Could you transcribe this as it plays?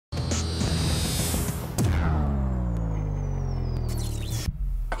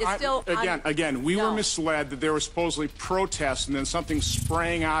still... Again, we were misled that there were supposedly protests and then something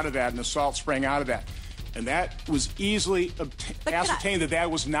sprang out of that, an assault sprang out of that. And that was easily ascertained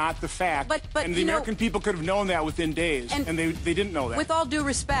that was not the fact. And the American people could have known that within days, and they didn't know that. With all due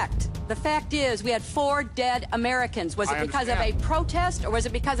respect, the fact is we had 4 dead Americans. Was it because of a protest, or was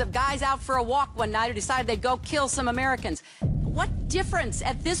it because of guys out for a walk one night who decided they'd go kill some Americans? What difference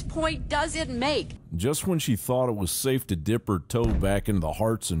at this point does it make? Just when she thought it was safe to dip her toe back into the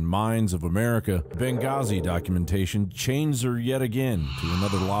hearts and minds of America, Benghazi documentation changed her yet again to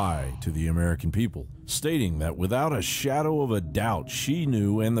another lie to the American people, stating that without a shadow of a doubt, she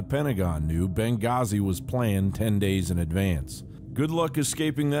knew and the Pentagon knew Benghazi was planned 10 days in advance. Good luck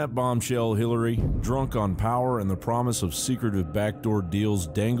escaping that bombshell, Hillary. Drunk on power and the promise of secretive backdoor deals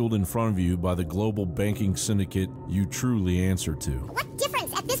dangled in front of you by the global banking syndicate you truly answer to. What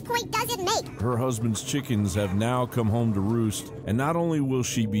difference at this point does it make? Her husband's chickens have now come home to roost, and not only will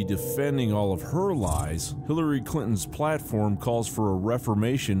she be defending all of her lies, Hillary Clinton's platform calls for a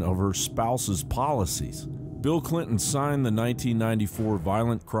reformation of her spouse's policies. Bill Clinton signed the 1994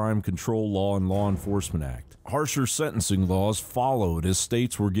 Violent Crime Control Law and Law Enforcement Act. Harsher sentencing laws followed as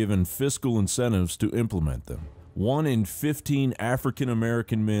states were given fiscal incentives to implement them. 1 in 15 African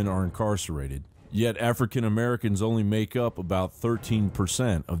American men are incarcerated, yet African Americans only make up about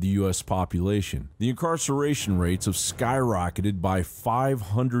 13% of the U.S. population. The incarceration rates have skyrocketed by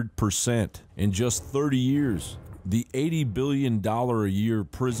 500% in just 30 years. The $80 billion a year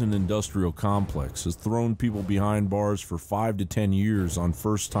prison industrial complex has thrown people behind bars for 5 to 10 years on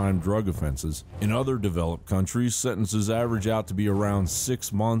first-time drug offenses. In other developed countries, sentences average out to be around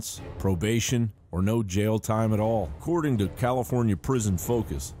 6 months, probation, or no jail time at all. According to California Prison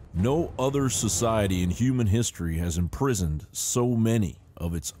Focus, no other society in human history has imprisoned so many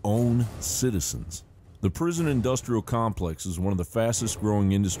of its own citizens. The prison industrial complex is one of the fastest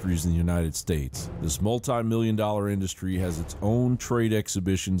growing industries in the United States. This multi-million-dollar industry has its own trade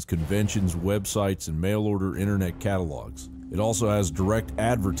exhibitions, conventions, websites, and mail-order internet catalogs. It also has direct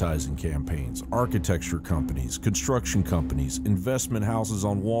advertising campaigns, architecture companies, construction companies, investment houses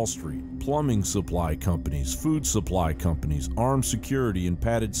on Wall Street, plumbing supply companies, food supply companies, armed security and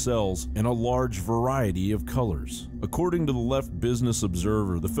padded cells, and a large variety of colors. According to the Left Business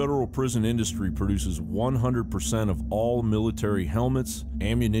Observer, the federal prison industry produces 100% of all military helmets,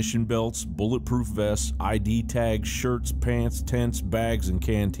 ammunition belts, bulletproof vests, ID tags, shirts, pants, tents, bags, and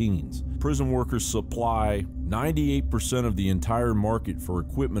canteens. Prison workers supply 98% of the entire market for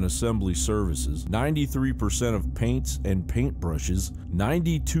equipment assembly services, 93% of paints and paintbrushes,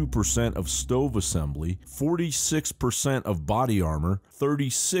 92% of stove assembly, 46% of body armor,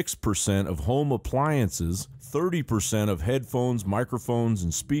 36% of home appliances, 30% of headphones, microphones,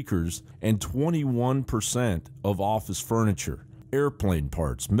 and speakers, and 21% of office furniture, airplane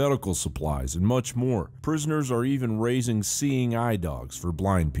parts, medical supplies, and much more. Prisoners are even raising seeing eye dogs for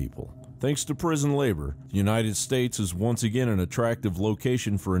blind people. Thanks to prison labor, the United States is once again an attractive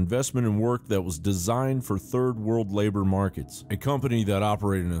location for investment and work that was designed for third world labor markets. A company that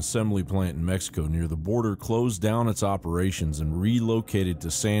operated an assembly plant in Mexico near the border closed down its operations and relocated to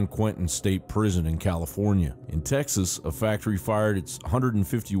San Quentin State Prison in California. In Texas, a factory fired its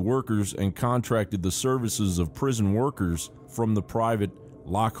 150 workers and contracted the services of prison workers from the private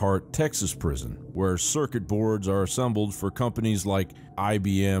Lockhart, Texas prison, where circuit boards are assembled for companies like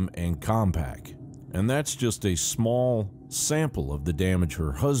IBM and Compaq. And that's just a small sample of the damage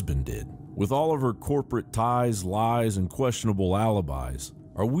her husband did. With all of her corporate ties, lies, and questionable alibis,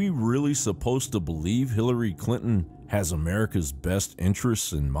 are we really supposed to believe Hillary Clinton has America's best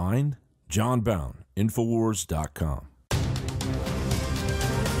interests in mind? John Bound, Infowars.com.